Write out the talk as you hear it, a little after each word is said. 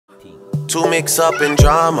To mix up in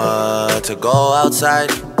drama, to go outside.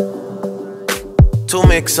 To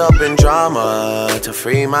mix up in drama, to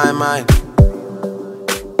free my mind.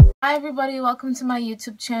 Hi everybody, welcome to my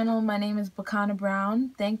YouTube channel. My name is Bicana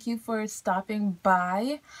Brown. Thank you for stopping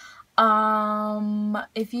by.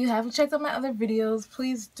 If you haven't checked out my other videos,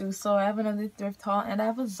 please do so. I have another thrift haul and I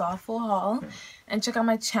have a Hual haul. And check out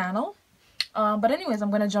my channel. But anyways,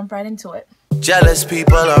 I'm gonna jump right into it. Jealous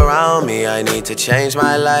people around me, I need to change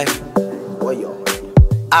my life.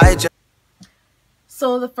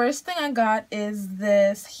 So the first thing I got is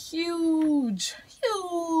this huge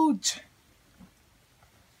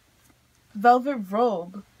velvet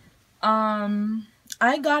robe.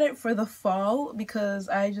 I got it for the fall because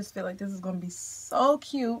I just feel like this is gonna be so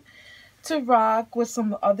cute to rock with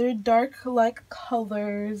some other dark like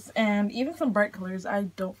colors and even some bright colors. I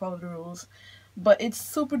don't follow the rules, but it's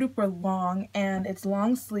super duper long and it's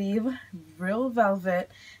long sleeve, real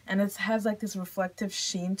velvet, and it has like this reflective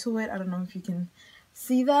sheen to it. I don't know if you can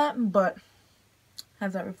see that, but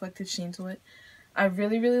has that reflective sheen to it. I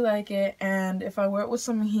really like it, and if I wear it with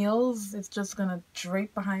some heels, it's just gonna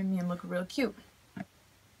drape behind me and look real cute.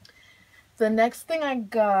 The next thing I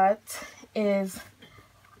got is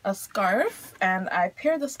a scarf, and I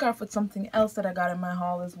paired the scarf with something else that I got in my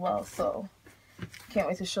haul as well, so can't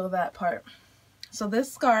wait to show that part. So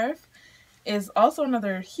this scarf is also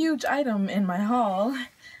another huge item in my haul.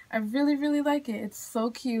 I really like it. It's so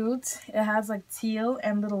cute. It has like teal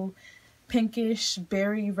and little pinkish,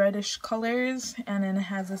 berry, reddish colors, and then it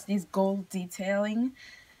has these gold detailing,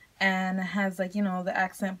 and it has like, you know, the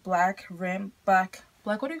accent black rim, black,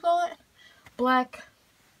 what do you call it? Black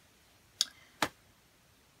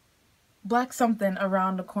something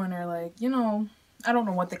around the corner, like, you know, I don't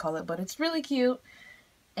know what they call it, but it's really cute.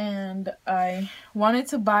 And I wanted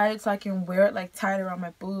to buy it so I can wear it, like tie it around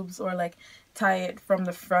my boobs, or like tie it from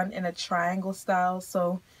the front in a triangle style,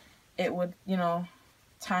 so it would, you know,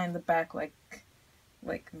 tie in the back like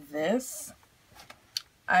this.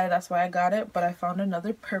 That's why I got it, but I found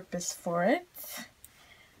another purpose for it,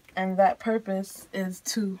 and that purpose is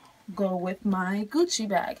to go with my Gucci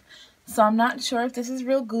bag. So I'm not sure if this is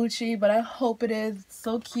real Gucci, but I hope it is. It's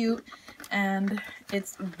so cute, and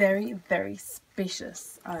it's very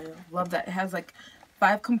spacious. I love that. It has like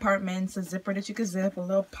 5 compartments, a zipper that you can zip, a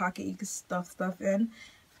little pocket you can stuff stuff in,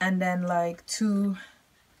 and then like 2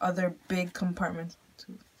 other big compartments.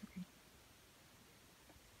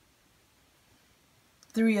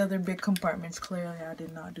 3 other big compartments. Clearly I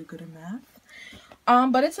did not do good in math.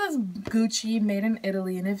 But it says Gucci, made in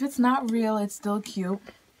Italy, and if it's not real, it's still cute.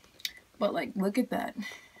 But like, look at that.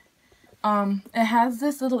 It has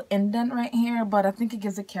this little indent right here, but I think it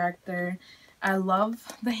gives it character. I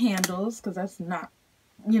love the handles because that's not,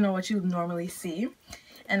 you know, what you would normally see.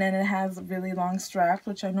 And then it has a really long strap,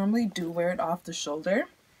 which I normally do wear it off the shoulder.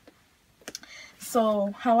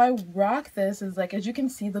 So how I rock this is, like, as you can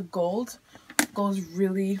see, the gold goes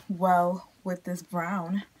really well with this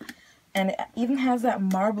brown, and it even has that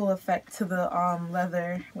marble effect to the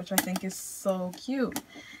leather, which I think is so cute.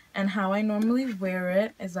 And how I normally wear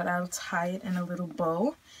it is that I'll tie it in a little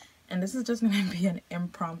bow, and this is just going to be an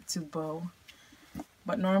impromptu bow,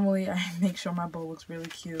 but normally I make sure my bow looks really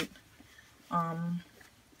cute.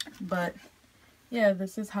 But yeah,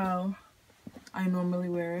 this is how I normally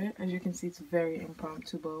wear it. As you can see, it's a very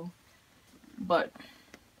impromptu bow,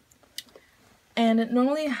 and it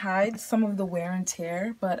normally hides some of the wear and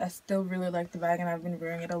tear, but I still really like the bag, and I've been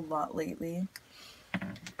wearing it a lot lately.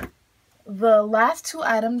 The last 2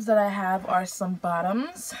 items that I have are some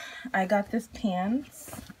bottoms. I got this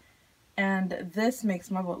pants, and this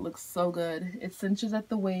makes my butt look so good. It cinches at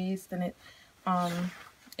the waist, and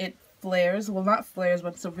it flares. Well, not flares,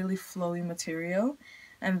 but it's a really flowy material,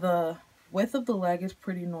 and the width of the leg is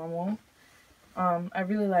pretty normal. I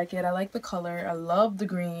really like it. I like the color. I love the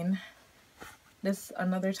green. This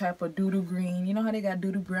another type of doo-doo green. You know how they got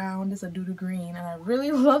doo-doo brown? This is a doo-doo green, and I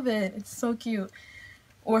really love it. It's so cute.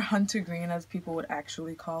 Or hunter green, as people would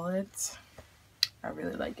actually call it. I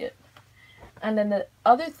really like it. And then the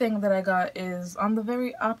other thing that I got is on the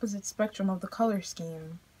very opposite spectrum of the color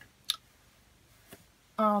scheme.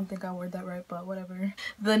 I don't think I worded that right, but whatever.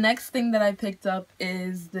 The next thing that I picked up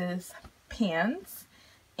is this pants,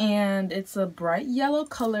 and it's a bright yellow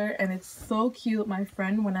color, and it's so cute. My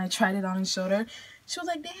friend, when I tried it on and showed her, she was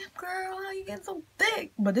like, "Damn girl, how you getting so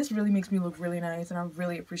thick?" But this really makes me look really nice, and I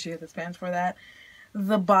really appreciate this pants for that.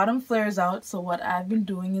 The bottom flares out, so what I've been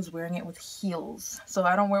doing is wearing it with heels. So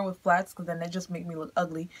I don't wear it with flats because then they just make me look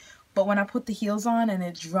ugly. But when I put the heels on and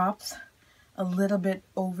it drops a little bit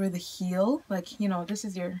over the heel, like, you know, this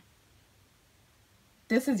is your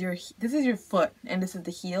this is your foot and this is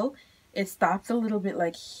the heel, it stops a little bit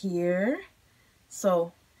like here.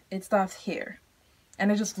 So it stops here.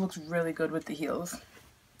 And it just looks really good with the heels.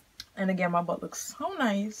 And again, my butt looks so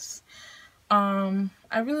nice.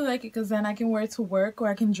 I really like it because then I can wear it to work or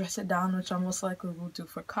I can dress it down, which I most likely will do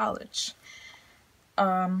for college.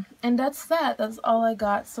 And that's that. That's all I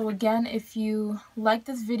got. So again, if you like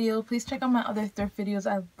this video, please check out my other thrift videos.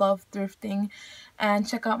 I love thrifting. And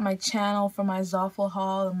check out my channel for my Zoffel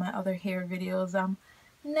haul and my other hair videos. I'm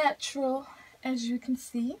natural, as you can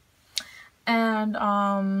see. And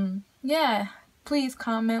yeah, please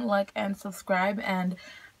comment, like, and subscribe. And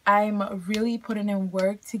I'm really putting in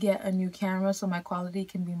work to get a new camera so my quality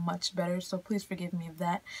can be much better. So please forgive me of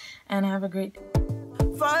that. And have a great day.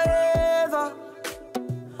 Forever,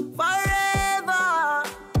 forever,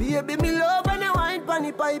 baby, me love when you wine pon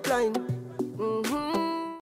the pipeline.